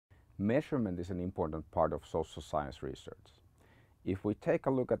measurement is an important part of social science research. If we take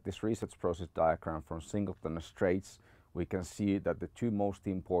a look at this research process diagram from Singleton and Straits, we can see that the two most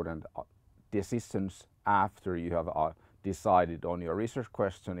important decisions after you have decided on your research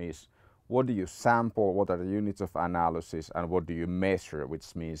question is what do you sample, what are the units of analysis, and what do you measure,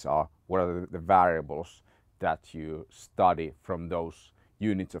 which means what are the variables that you study from those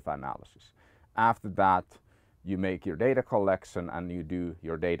units of analysis. After that, you make your data collection and you do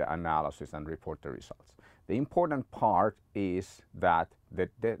your data analysis and report the results. The important part is that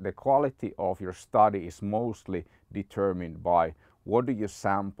the quality of your study is mostly determined by what do you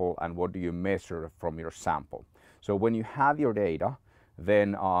sample and what do you measure from your sample. So when you have your data,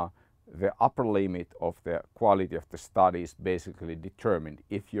 then the upper limit of the quality of the study is basically determined.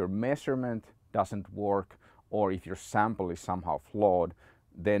 If your measurement doesn't work or if your sample is somehow flawed,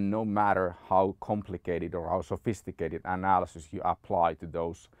 then no matter how complicated or how sophisticated analysis you apply to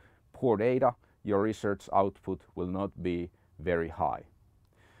those poor data, your research output will not be very high.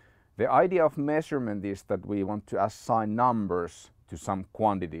 The idea of measurement is that we want to assign numbers to some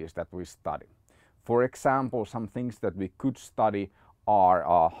quantities that we study. For example, some things that we could study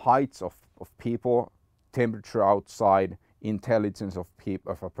are heights of people, temperature outside, intelligence of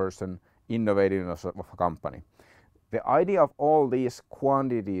a person, innovativeness of a company. The idea of all these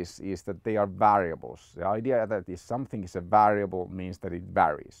quantities is that they are variables. The idea that if something is a variable means that it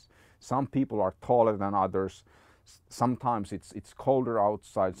varies. Some people are taller than others. Sometimes it's colder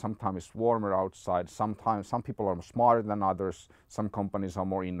outside, sometimes it's warmer outside, sometimes some people are smarter than others, some companies are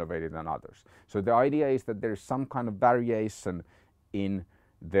more innovative than others. So the idea is that there is some kind of variation in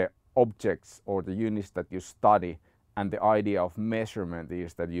the objects or the units that you study, and the idea of measurement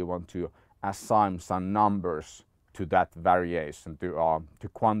is that you want to assign some numbers to that variation, to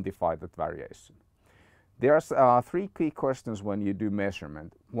quantify that variation. There's three key questions when you do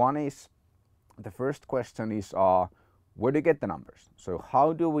measurement. One is, the first question is where do you get the numbers? So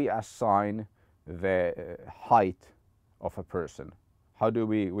how do we assign the height of a person? How do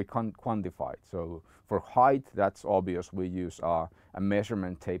we quantify it? So for height, that's obvious. We use a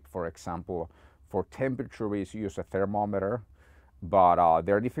measurement tape, for example. For temperature, we use a thermometer, but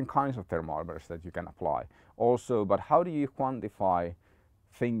there are different kinds of thermometers that you can apply. Also, but how do you quantify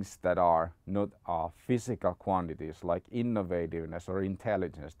things that are not physical quantities like innovativeness or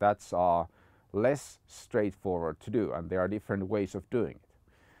intelligence? That's less straightforward to do, and there are different ways of doing it.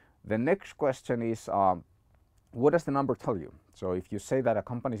 The next question is, what does the number tell you? So if you say that a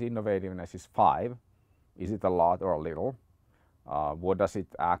company's innovativeness is 5, is it a lot or a little? What does it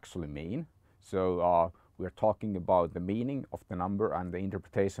actually mean? So we're talking about the meaning of the number and the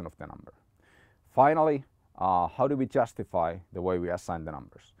interpretation of the number. Finally, how do we justify the way we assign the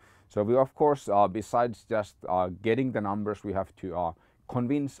numbers? So we, of course, besides just getting the numbers, we have to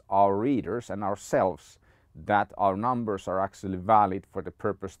convince our readers and ourselves that our numbers are actually valid for the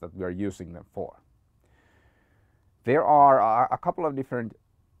purpose that we are using them for. There are a couple of different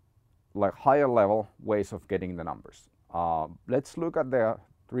higher level ways of getting the numbers. Let's look at the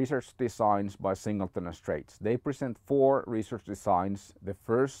research designs by Singleton and Straits. They present 4 research designs. The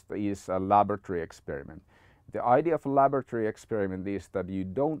first is a laboratory experiment. The idea of a laboratory experiment is that you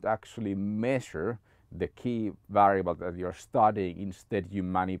don't actually measure the key variable that you're studying, instead you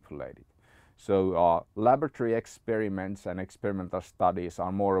manipulate it. So laboratory experiments and experimental studies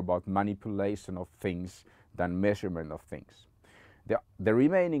are more about manipulation of things than measurement of things. The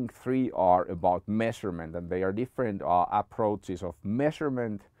remaining 3 are about measurement, and they are different approaches of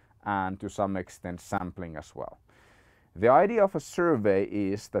measurement and to some extent sampling as well. The idea of a survey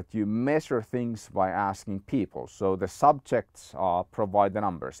is that you measure things by asking people. So the subjects provide the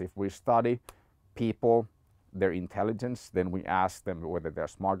numbers. If we study people, their intelligence, then we ask them whether they're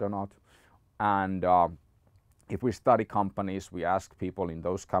smart or not. And if we study companies, we ask people in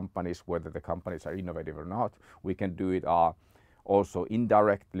those companies whether the companies are innovative or not. We can do it also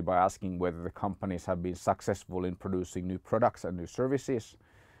indirectly by asking whether the companies have been successful in producing new products and new services.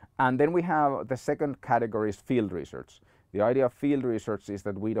 And then we have the second category is field research. The idea of field research is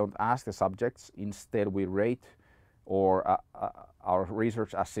that we don't ask the subjects, instead we rate, or our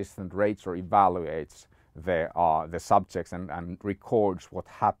research assistant rates or evaluates the subjects and records what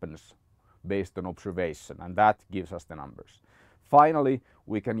happens based on observation, and that gives us the numbers. Finally,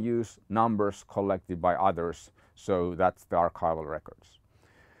 we can use numbers collected by others, so that's the archival records.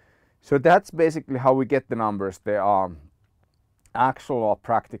 So that's basically how we get the numbers. There are actual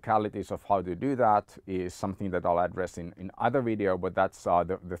practicalities of how to do that is something that I'll address in other video, but that's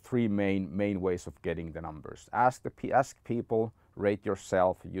the 3 main ways of getting the numbers. Ask people, rate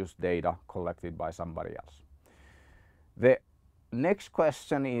yourself, use data collected by somebody else. The next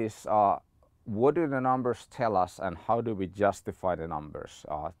question is, what do the numbers tell us and how do we justify the numbers?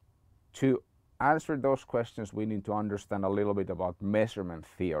 To answer those questions, we need to understand a little bit about measurement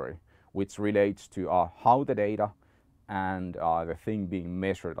theory, which relates to how the data and the thing being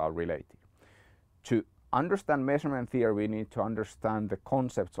measured are related. To understand measurement theory, we need to understand the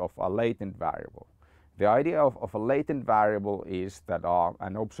concepts of a latent variable. The idea of a latent variable is that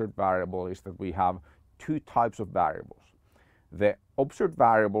an observed variable is that we have two types of variables. The observed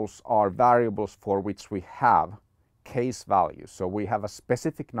variables are variables for which we have case values. So we have a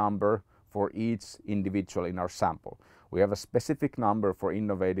specific number for each individual in our sample. We have a specific number for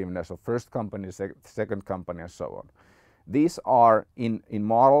innovativeness of first company, second company, and so on. These are in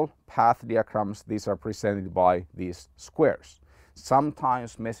model path diagrams, these are presented by these squares.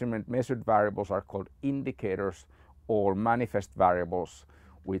 Sometimes measured variables are called indicators or manifest variables,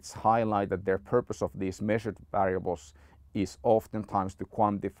 which highlight that their purpose of these measured variables is oftentimes to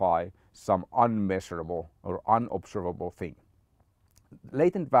quantify some unmeasurable or unobservable thing.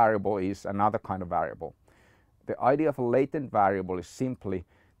 Latent variable is another kind of variable. The idea of a latent variable is simply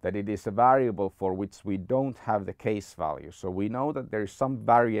that it is a variable for which we don't have the case value. So we know that there is some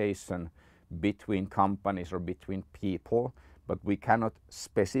variation between companies or between people, but we cannot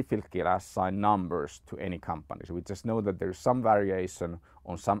specifically assign numbers to any companies. We just know that there is some variation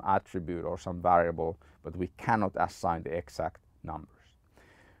on some attribute or some variable, but we cannot assign the exact numbers.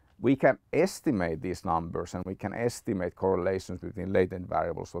 We can estimate these numbers and we can estimate correlations between latent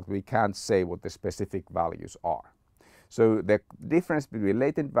variables, but we can't say what the specific values are. So the difference between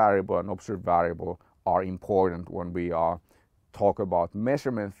latent variable and observed variable are important when we talk about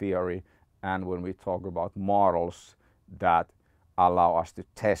measurement theory and when we talk about models that allow us to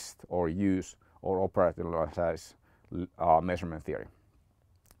test or use or operationalize measurement theory.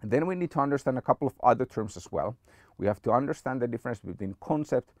 And then we need to understand a couple of other terms as well. We have to understand the difference between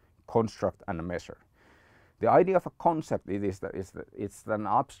concept, construct, and a measure. The idea of a concept is that it's an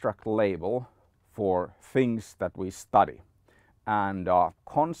abstract label for things that we study. And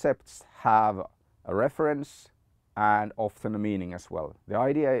concepts have a reference and often a meaning as well. The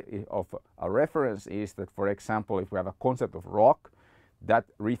idea of a reference is that, for example, if we have a concept of rock, that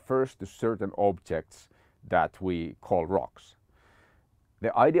refers to certain objects that we call rocks.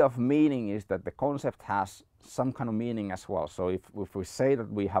 The idea of meaning is that the concept has some kind of meaning as well. So if we say that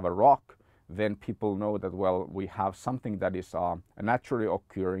we have a rock, then people know that, well, we have something that is naturally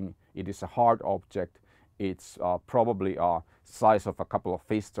occurring. It is a hard object. It's probably a size of a couple of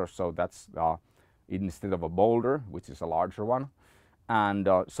fists or so. That's instead of a boulder, which is a larger one, and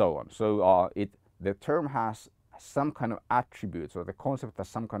so on. So the term has some kind of attributes, or the concept has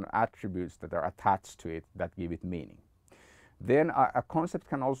some kind of attributes that are attached to it that give it meaning. Then a concept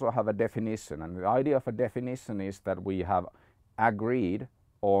can also have a definition, and the idea of a definition is that we have agreed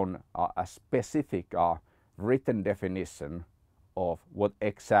on a specific written definition of what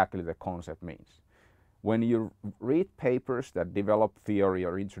exactly the concept means. When you read papers that develop theory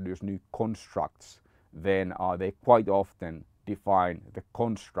or introduce new constructs, then they quite often define the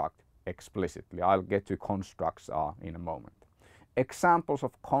construct explicitly. I'll get to constructs in a moment. Examples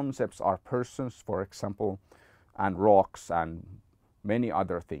of concepts are persons, for example, and rocks and many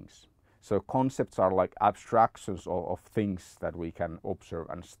other things. So concepts are like abstractions of things that we can observe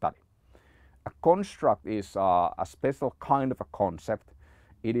and study. A construct is a special kind of a concept.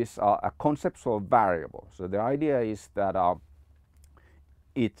 It is a conceptual variable. So the idea is that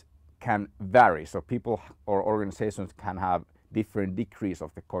it can vary. So people or organizations can have different degrees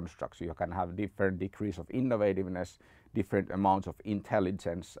of the construct. So you can have different degrees of innovativeness, different amounts of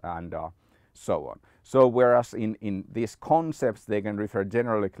intelligence, and so on. So whereas in these concepts they can refer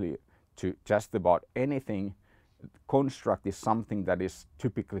generally to just about anything, construct is something that is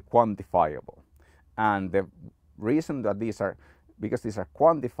typically quantifiable. And the reason that because these are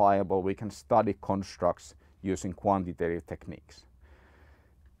quantifiable, we can study constructs using quantitative techniques.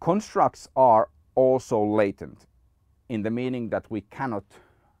 Constructs are also latent in the meaning that we cannot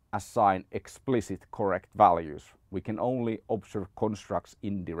assign explicit correct values. We can only observe constructs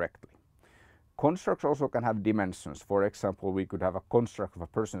indirectly. Constructs also can have dimensions. For example, we could have a construct of a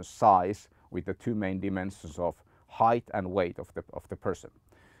person's size with the two main dimensions of height and weight of the person.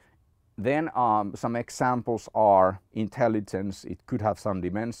 Then some examples are intelligence. It could have some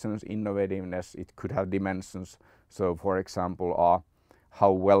dimensions. Innovativeness, it could have dimensions. So for example,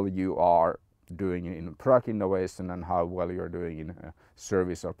 how well you are doing in product innovation and how well you're doing in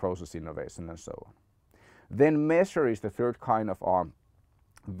service or process innovation and so on. Then measure is the third kind of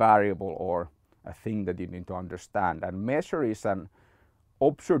variable or a thing that you need to understand. And measure is an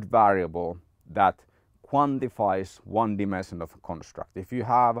observed variable that quantifies one dimension of a construct. If you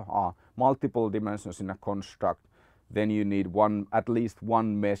have multiple dimensions in a construct, then you need at least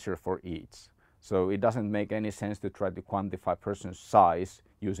one measure for each. So it doesn't make any sense to try to quantify a person's size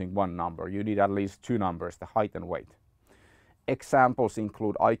using one number. You need at least two numbers, the height and weight. Examples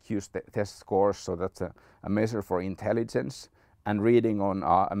include IQ test scores, so that's a measure for intelligence, and reading on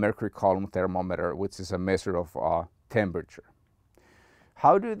a mercury column thermometer, which is a measure of temperature.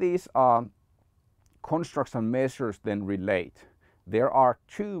 How do these constructs and measures then relate? There are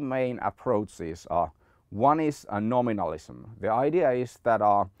two main approaches. One is nominalism. The idea is that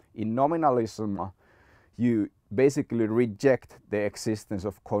in nominalism, you basically reject the existence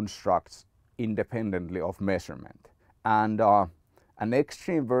of constructs independently of measurement. And an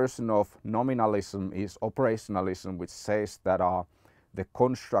extreme version of nominalism is operationalism, which says that the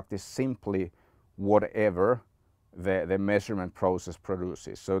construct is simply whatever the measurement process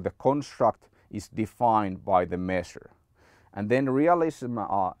produces. So the construct is defined by the measure. And then realism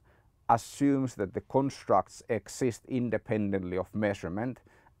assumes that the constructs exist independently of measurement,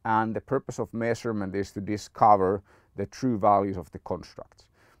 and the purpose of measurement is to discover the true values of the constructs.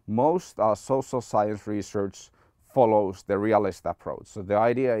 Most social science research follows the realist approach. So the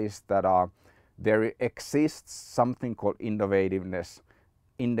idea is that there exists something called innovativeness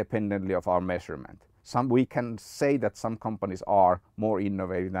independently of our measurement. We can say that some companies are more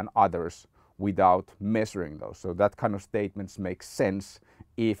innovative than others without measuring those. So that kind of statements make sense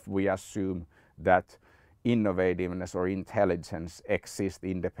if we assume that innovativeness or intelligence exists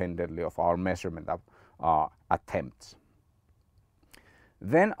independently of our measurement attempts.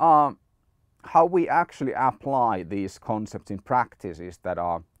 Then how we actually apply these concepts in practice is that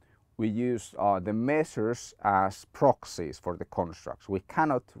we use the measures as proxies for the constructs. We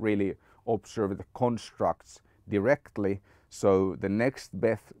cannot really observe the constructs directly, so the next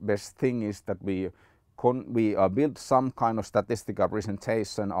best thing is that we build some kind of statistical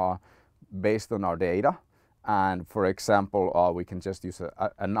representation based on our data. And for example, we can just use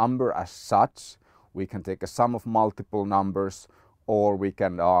a number as such. We can take a sum of multiple numbers, or we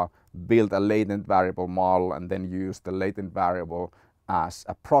can build a latent variable model and then use the latent variable as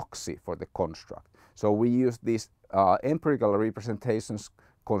a proxy for the construct. So we use these empirical representations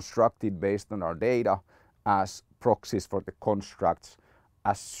constructed based on our data as proxies for the constructs,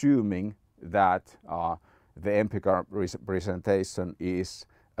 assuming that the empirical representation is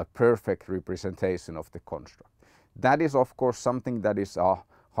a perfect representation of the construct. That is of course something that is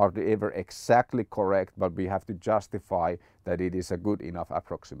hardly ever exactly correct, but we have to justify that it is a good enough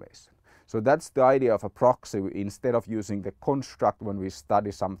approximation. So that's the idea of a proxy. Instead of using the construct when we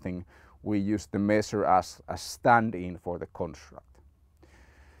study something, we use the measure as a stand-in for the construct.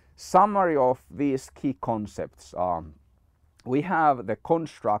 Summary of these key concepts. We have the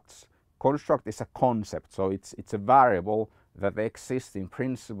constructs. Construct is a concept, so it's a variable that exists in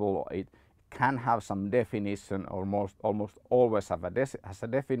principle. It can have some definition, or almost always has a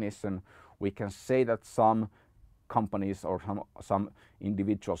definition. We can say that some companies or some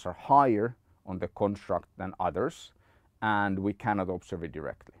individuals are higher on the construct than others, and we cannot observe it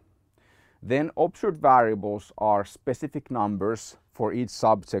directly. Then observed variables are specific numbers for each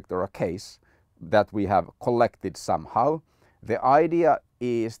subject or a case that we have collected somehow. The idea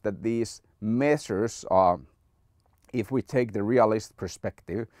is that these measures are, if we take the realist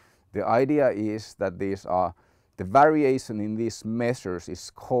perspective, the idea is that the variation in these measures is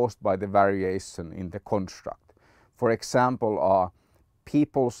caused by the variation in the construct. For example,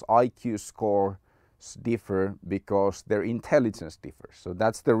 people's IQ scores differ because their intelligence differs. So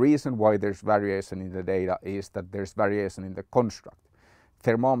that's the reason why there's variation in the data, is that there's variation in the construct.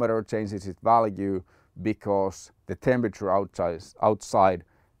 Thermometer changes its value because the temperature outside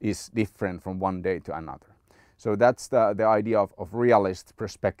is different from one day to another. So that's the idea of realist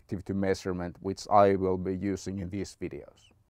perspective to measurement, which I will be using in these videos.